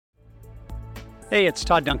Hey, it's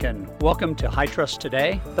Todd Duncan. Welcome to High Trust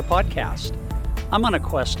Today, the podcast. I'm on a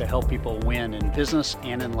quest to help people win in business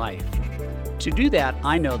and in life. To do that,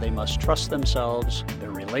 I know they must trust themselves,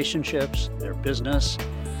 their relationships, their business,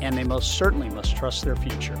 and they most certainly must trust their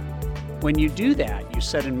future. When you do that, you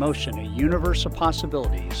set in motion a universe of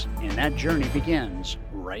possibilities, and that journey begins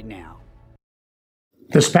right now.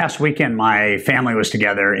 This past weekend, my family was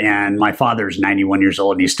together, and my father's 91 years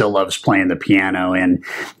old, and he still loves playing the piano. And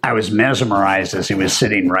I was mesmerized as he was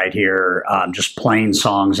sitting right here, just playing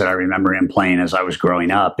songs that I remember him playing as I was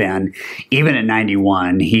growing up. And even at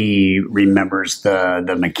 91, he remembers the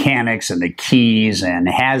mechanics and the keys and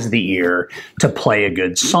has the ear to play a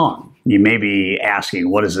good song. You may be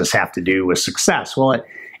asking, what does this have to do with success? Well, it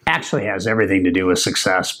actually has everything to do with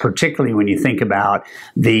success, particularly when you think about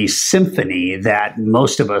the symphony that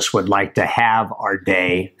most of us would like to have our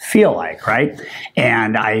day feel like, right?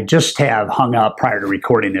 And I just have hung up prior to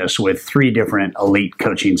recording this with 3 different elite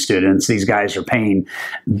coaching students. These guys are paying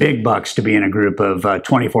big bucks to be in a group of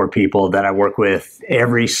 24 people that I work with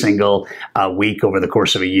every single week over the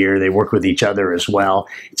course of a year. They work with each other as well.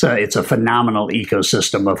 It's a phenomenal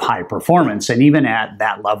ecosystem of high performance. And even at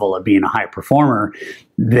that level of being a high performer,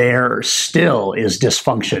 there still is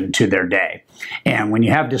dysfunction to their day. And when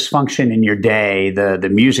you have dysfunction in your day, the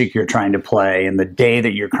music you're trying to play and the day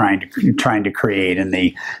that you're trying to create and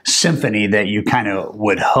the symphony that you kind of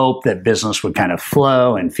would hope that business would kind of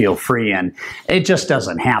flow and feel free, and it just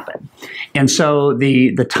doesn't happen. And so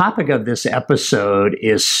the topic of this episode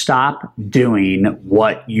is stop doing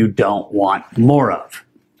what you don't want more of.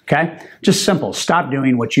 Okay? Just simple. Stop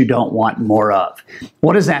doing what you don't want more of.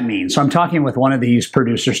 What does that mean? So I'm talking with one of these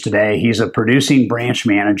producers today. He's a producing branch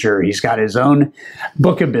manager. He's got his own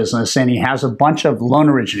book of business, and he has a bunch of loan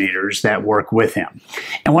originators that work with him.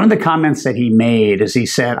 And one of the comments that he made is he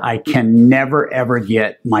said, I can never, ever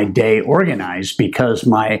get my day organized because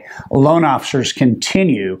my loan officers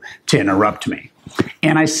continue to interrupt me.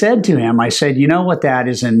 And I said to him, you know what that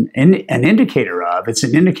is an indicator of? It's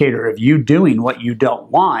an indicator of you doing what you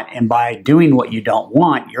don't want. And by doing what you don't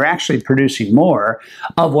want, you're actually producing more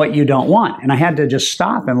of what you don't want. And I had to just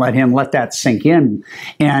stop and let him let that sink in.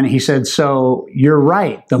 And he said, so you're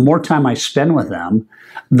right. The more time I spend with them,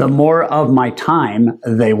 the more of my time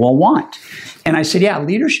they will want. And I said, yeah,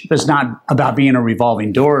 leadership is not about being a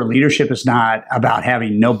revolving door. Leadership is not about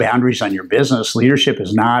having no boundaries on your business. Leadership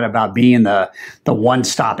is not about being the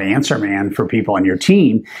one-stop answer man for people on your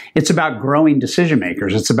team. It's about growing decision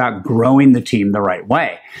makers. It's about growing the team the right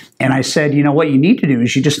way. And I said, you know, what you need to do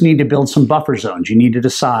is you just need to build some buffer zones. You need to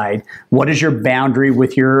decide what is your boundary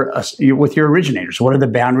with your originators. What are the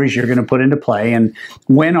boundaries you're going to put into play, and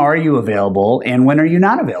when are you available and when are you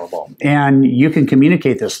not available? And you can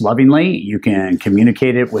communicate this lovingly. You can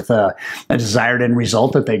communicate it with a desired end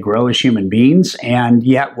result that they grow as human beings. And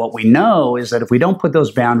yet what we know is that if we don't put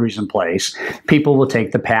those boundaries in place, people will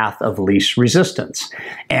take the path of least resistance.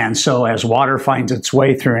 And so as water finds its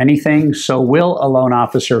way through anything, so will a loan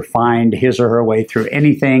officer find his or her way through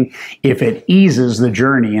anything if it eases the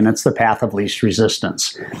journey and it's the path of least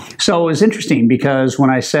resistance. So it was interesting because when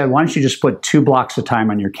I said, why don't you just put 2 blocks of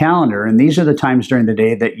time on your calendar, and these are the times during the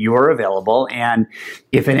day that you're available, and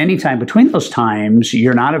if at any time between those times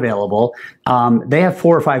you're not available, they have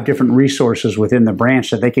 4 or 5 different resources within the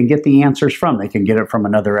branch that they can get the answers from. They can get it from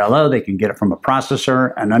another LO, they can get it from a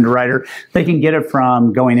processor, an underwriter, they can get it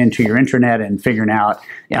from going into your intranet and figuring out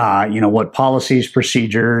what policies,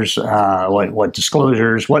 procedures, what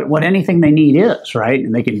disclosures, what anything they need is, right?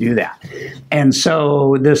 And they can do that. And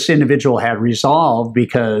so this individual had resolve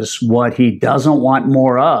because what he doesn't want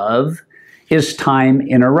more of is time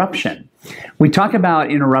interruption. We talk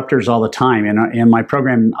about interrupters all the time. In my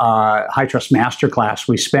program, High Trust Masterclass,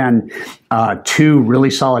 we spend 2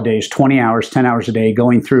 really solid days, 20 hours, 10 hours a day,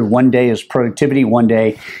 going through. One day is productivity, one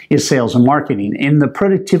day is sales and marketing. In the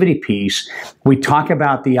productivity piece, we talk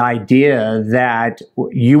about the idea that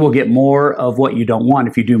you will get more of what you don't want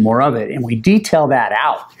if you do more of it, and we detail that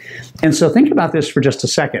out. And so think about this for just a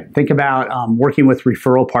second. Think about working with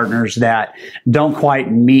referral partners that don't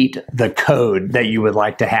quite meet the code that you would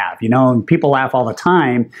like to have. You know, and people laugh all the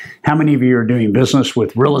time. How many of you are doing business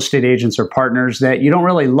with real estate agents or partners that you don't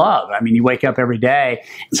really love? I mean, you wake up every day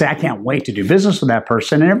and say, I can't wait to do business with that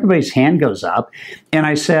person, and everybody's hand goes up. And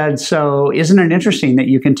I said, so isn't it interesting that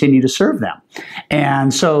you continue to serve them?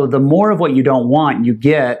 And so the more of what you don't want you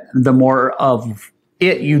get, the more of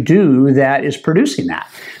it you do that is producing that.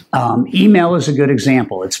 Email is a good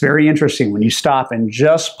example. It's very interesting when you stop and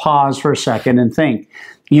just pause for a second and think,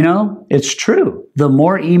 you know, it's true. The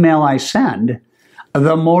more email I send,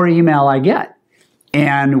 the more email I get.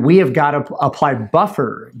 And we have got to apply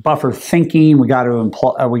buffer thinking. We got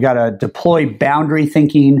to deploy boundary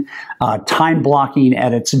thinking. Time blocking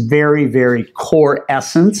at its very, very core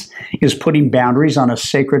essence is putting boundaries on a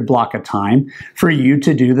sacred block of time for you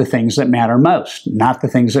to do the things that matter most, not the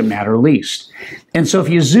things that matter least. And so if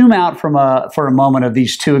you zoom out for a moment of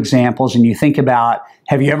these two examples and you think about,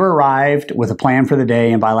 have you ever arrived with a plan for the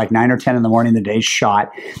day and by like 9 or 10 in the morning, the day's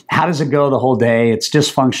shot? How does it go the whole day? It's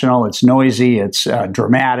dysfunctional, it's noisy, it's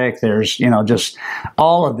dramatic. There's, just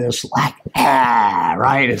all of this like,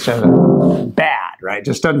 right? It's bad, right?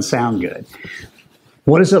 Just doesn't sound good.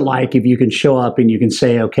 What is it like if you can show up and you can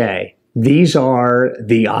say, okay, these are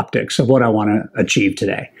the optics of what I want to achieve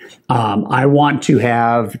today. I want to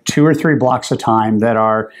have 2 or 3 blocks of time that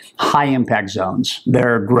are high impact zones.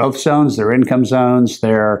 They're growth zones, they're income zones,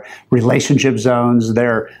 they're relationship zones,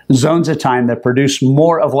 they're zones of time that produce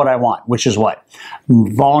more of what I want, which is what?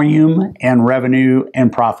 Volume and revenue and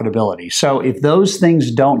profitability. So if those things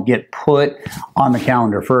don't get put on the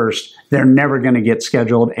calendar first, they're never going to get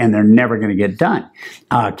scheduled and they're never going to get done.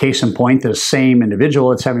 Case in point, the same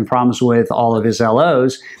individual that's having problems with all of his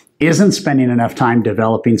LOs isn't spending enough time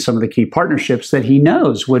developing some of the key partnerships that he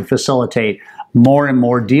knows would facilitate more and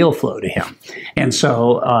more deal flow to him. And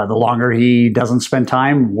so the longer he doesn't spend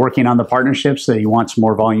time working on the partnerships that he wants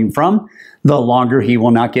more volume from, the longer he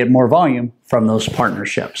will not get more volume from those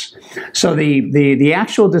partnerships. So the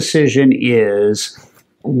actual decision is,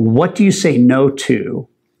 what do you say no to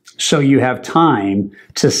so you have time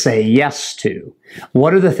to say yes to?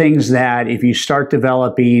 What are the things that if you start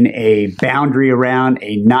developing a boundary around,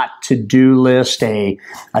 a not to-do list, a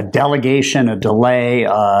delegation, a delay,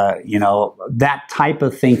 that type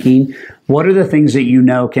of thinking, what are the things that you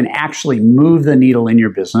know can actually move the needle in your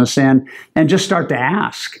business? And just start to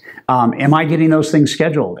ask, am I getting those things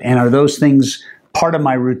scheduled? And are those things part of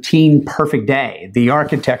my routine perfect day, the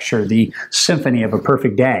architecture, the symphony of a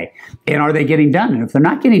perfect day? And are they getting done? And if they're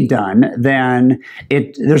not getting done, then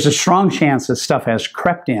there's a strong chance that stuff has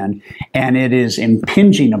crept in and it is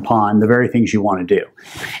impinging upon the very things you want to do.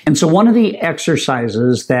 And so one of the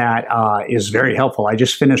exercises that is very helpful, I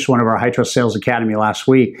just finished one of our High Trust Sales Academy last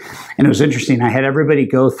week, and it was interesting. I had everybody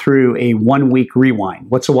go through a 1-week rewind.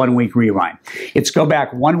 What's a 1-week rewind? It's go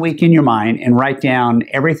back 1 week in your mind and write down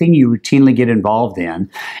everything you routinely get involved in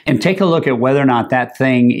and take a look at whether or not that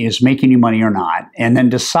thing is making you money or not, and then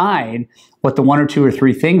decide what the 1 or 2 or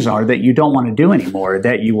 3 things are that you don't want to do anymore,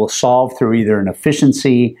 that you will solve through either an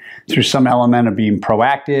efficiency, through some element of being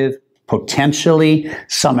proactive, potentially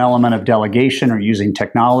some element of delegation or using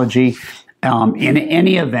technology. In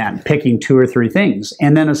any event, picking 2 or 3 things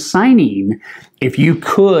and then assigning, if you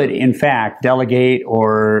could, in fact, delegate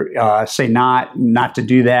or say not to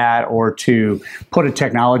do that, or to put a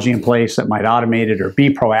technology in place that might automate it or be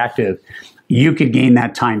proactive, you could gain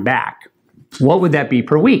that time back. What would that be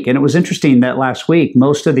per week? And it was interesting that last week,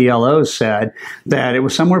 most of the LOs said that it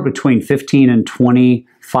was somewhere between 15 and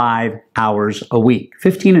 25 hours a week.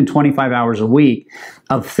 15 and 25 hours a week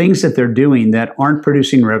of things that they're doing that aren't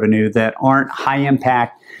producing revenue, that aren't high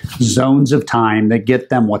impact zones of time that get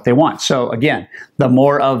them what they want. So again, the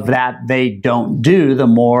more of that they don't do, the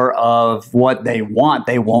more of what they want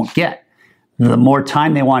they won't get. The more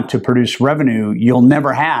time they want to produce revenue, you'll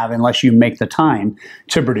never have unless you make the time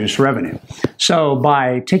to produce revenue. So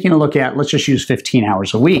by taking a look at, let's just use 15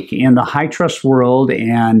 hours a week. In the high trust world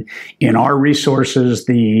and in our resources,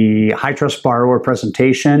 the high trust borrower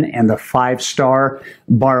presentation and the 5-star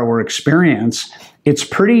borrower experience, it's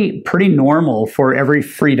pretty normal for every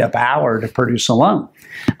freed up hour to produce a loan.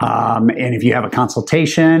 And if you have a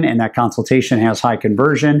consultation and that consultation has high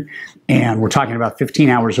conversion, and we're talking about 15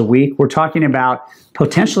 hours a week, we're talking about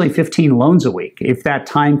potentially 15 loans a week. If that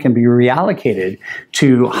time can be reallocated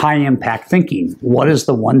to high impact thinking, what is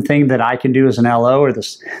the one thing that I can do as an LO, or the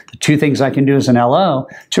 2 things I can do as an LO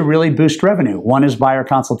to really boost revenue? One is buyer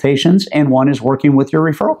consultations, and one is working with your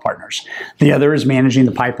referral partners. The other is managing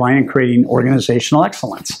the pipeline and creating organizational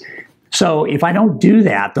excellence. So if I don't do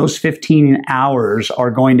that, those 15 hours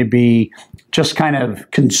are going to be just kind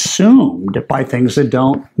of consumed by things that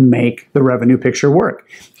don't make the revenue picture work,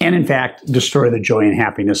 and in fact, destroy the joy and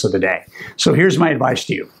happiness of the day. So here's my advice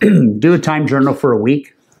to you. Do a time journal for a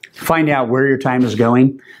week. Find out where your time is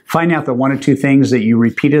going. Find out the 1 or 2 things that you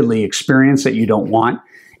repeatedly experience that you don't want,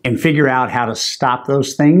 and figure out how to stop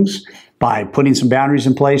those things by putting some boundaries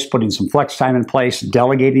in place, putting some flex time in place,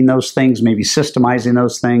 delegating those things, maybe systemizing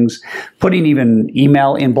those things, putting even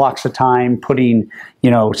email in blocks of time, putting,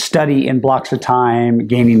 study in blocks of time,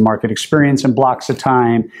 gaining market experience in blocks of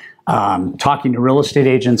time, talking to real estate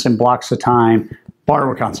agents in blocks of time,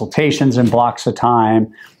 borrower consultations in blocks of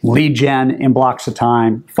time, lead gen in blocks of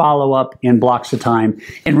time, follow-up in blocks of time,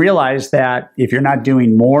 and realize that if you're not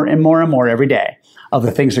doing more and more and more every day of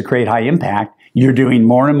the things that create high impact, you're doing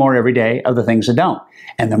more and more every day of the things that don't.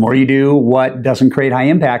 And the more you do what doesn't create high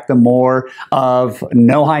impact, the more of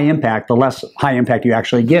no high impact, the less high impact you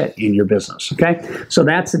actually get in your business, okay? So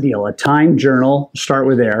that's the deal. A time journal, start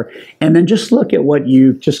with there. And then just look at what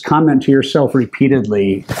you just comment to yourself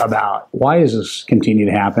repeatedly about. Why does this continue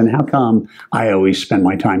to happen? How come I always spend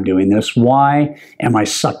my time doing this? Why am I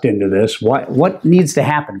sucked into this? What needs to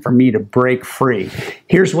happen for me to break free?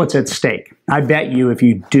 Here's what's at stake. I bet you if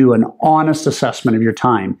you do an honest assessment of your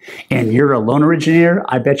time and you're a loan originator,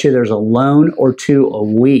 I bet you there's a loan or two a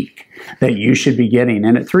week that you should be getting.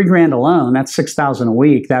 And at $3,000 a loan, that's $6,000 a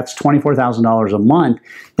week. That's $24,000 a month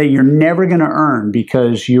that you're never going to earn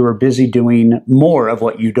because you are busy doing more of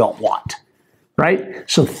what you don't want. Right?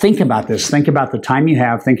 So think about this. Think about the time you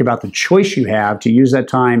have. Think about the choice you have to use that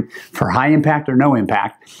time for high impact or no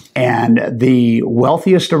impact. And the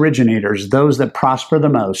wealthiest originators, those that prosper the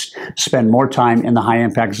most, spend more time in the high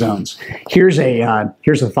impact zones. Here's a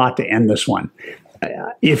thought to end this one.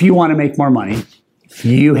 If you want to make more money,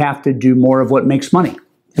 you have to do more of what makes money.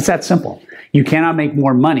 It's that simple. You cannot make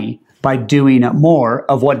more money by doing more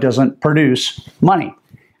of what doesn't produce money.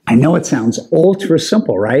 I know it sounds ultra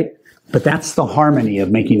simple, right? But that's the harmony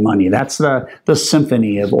of making money. That's the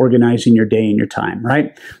symphony of organizing your day and your time,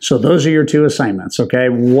 right? So those are your two assignments, okay?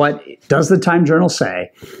 What does the time journal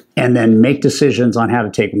say? And then make decisions on how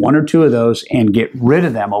to take one or two of those and get rid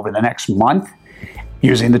of them over the next month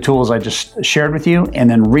using the tools I just shared with you, and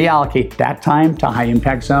then reallocate that time to high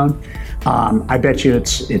impact zone. I bet you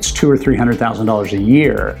it's $200,000 or $300,000 a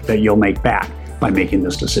year that you'll make back by making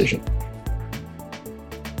this decision.